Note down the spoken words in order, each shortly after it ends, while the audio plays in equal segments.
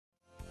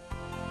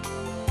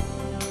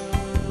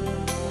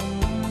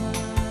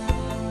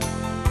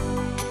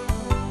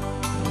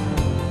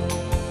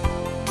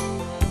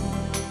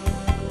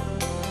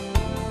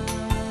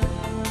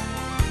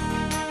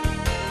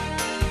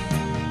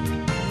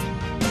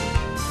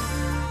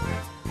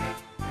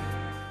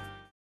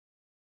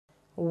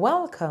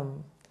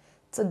welcome.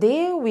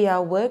 Today we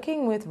are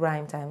working with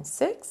Rhyme Time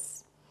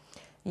 6,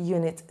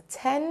 Unit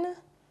 10,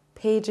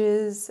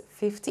 pages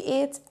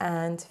 58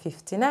 and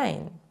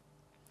 59.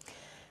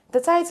 The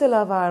title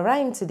of our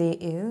rhyme today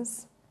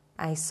is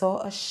I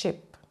Saw a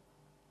Ship.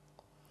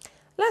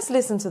 Let's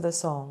listen to the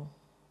song.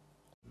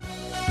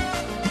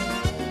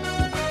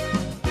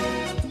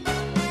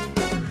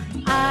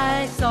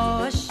 I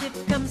saw a ship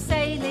come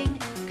sailing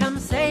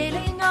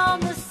on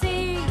the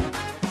sea,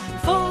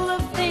 full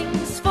of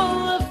things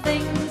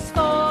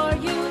for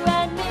you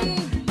and me.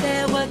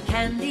 There were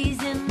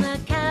candies in the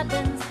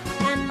cabins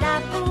and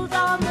apples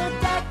on the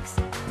decks,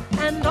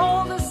 and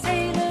all the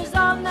sailors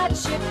on that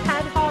ship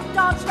had hot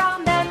dogs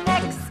round their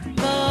necks.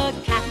 The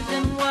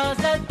captain was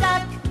a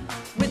duck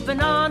with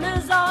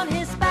bananas on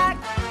his back,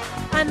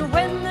 and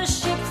when the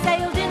ship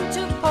sailed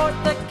into port,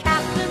 the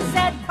captain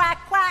said quack,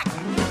 quack.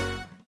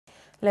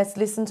 Let's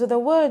listen to the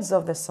words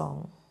of the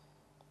song.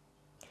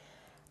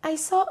 I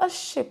saw a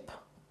ship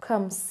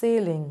come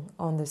sailing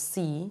on the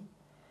sea,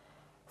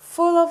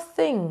 full of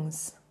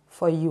things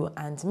for you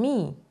and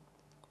me.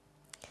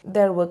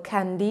 There were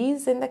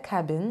candies in the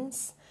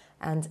cabins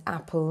and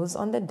apples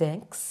on the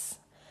decks,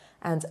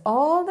 and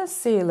all the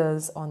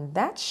sailors on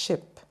that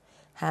ship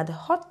had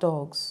hot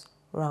dogs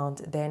round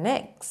their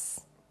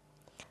necks.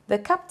 The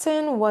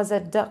captain was a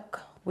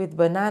duck with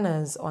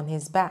bananas on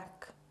his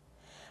back,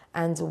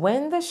 and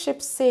when the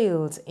ship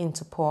sailed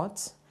into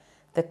port,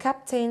 the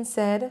captain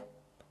said,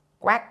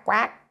 quack,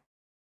 quack.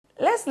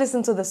 Let's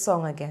listen to the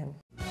song again.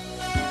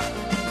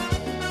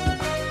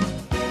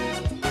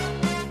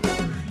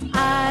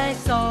 I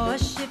saw a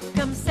ship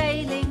come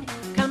sailing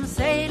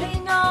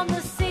on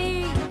the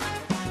sea,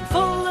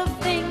 full of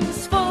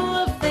things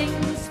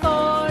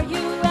for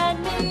you and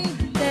me.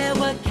 There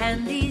were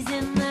candies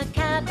in the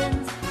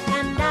cabins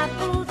and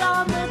apples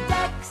on the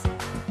decks,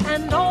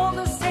 and all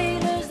the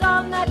sailors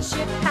on that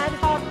ship had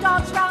hot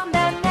dogs round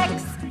their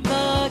necks.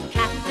 The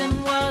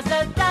captain was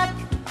a duck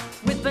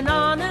with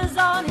bananas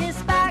on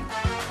his back,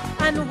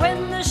 and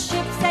when the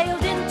ship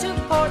sailed into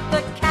port,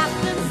 the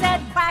captain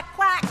said quack,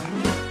 quack.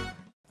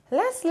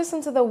 Let's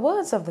listen to the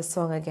words of the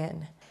song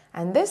again,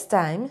 and this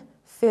time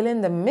fill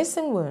in the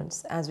missing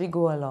words as we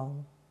go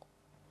along.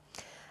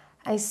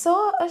 I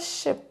saw a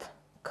ship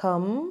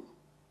come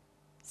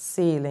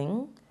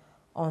sailing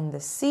on the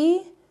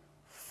sea,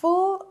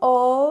 full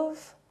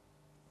of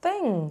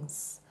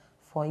things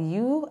for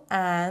you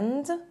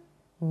and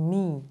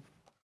me.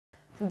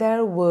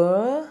 There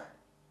were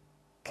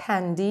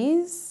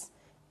candies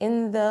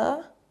in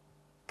the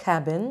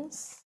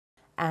cabins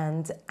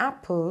and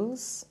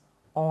apples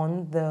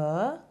on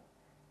the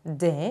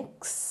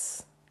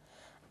decks,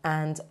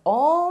 and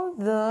all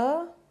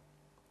the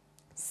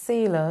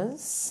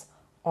sailors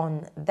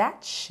on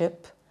that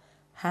ship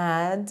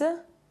had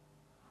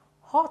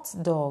hot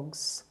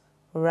dogs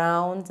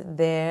round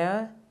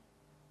their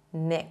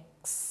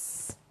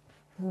necks.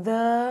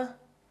 The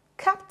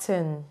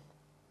captain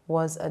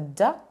was a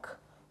duck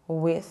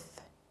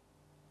with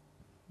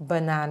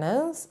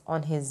bananas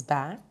on his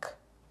back,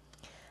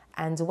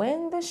 and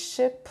when the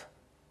ship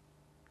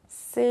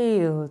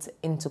sailed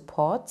into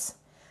port,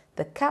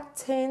 the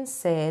captain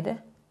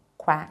said,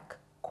 quack,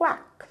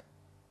 quack.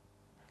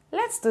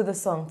 Let's do the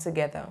song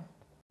together.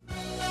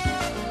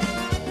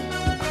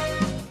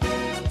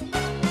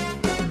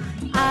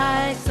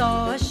 I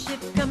saw a ship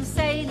come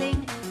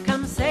sailing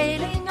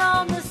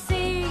on the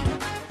sea,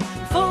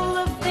 full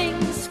of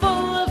things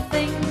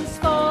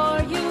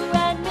for you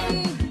and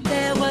me.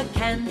 There were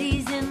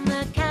candies in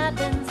the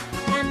cabins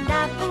and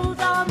apples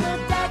on the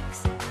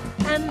decks,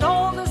 and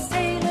all the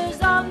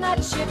sailors on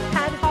that ship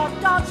had hot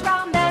dogs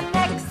round their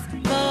necks.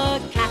 The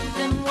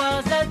captain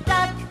was a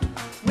duck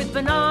with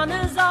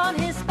bananas on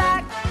his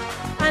back,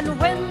 and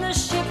when the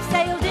ship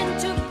sailed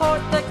into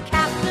port, the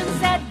captain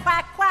said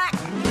quack, quack.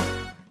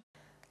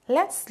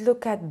 Let's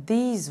look at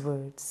these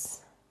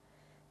words.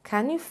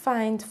 Can you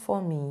find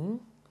for me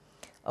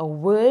a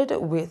word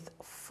with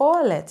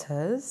 4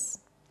 letters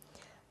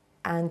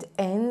and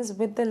ends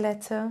with the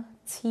letter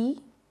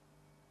T?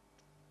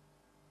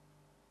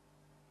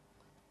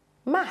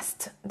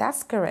 Mast,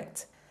 that's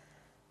correct.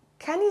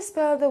 Can you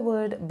spell the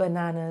word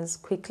bananas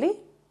quickly?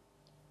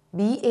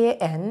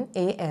 B-A-N-A-N-A-S,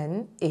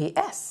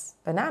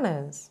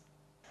 bananas.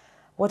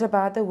 What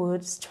about the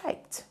word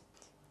striped?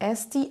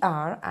 S-T-R-I-P-E-D,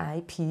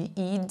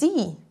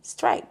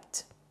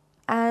 striped.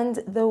 And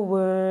the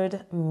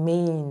word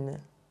main,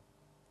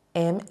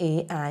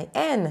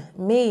 M-A-I-N,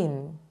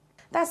 main.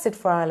 That's it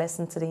for our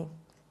lesson today.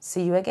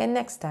 See you again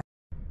next time.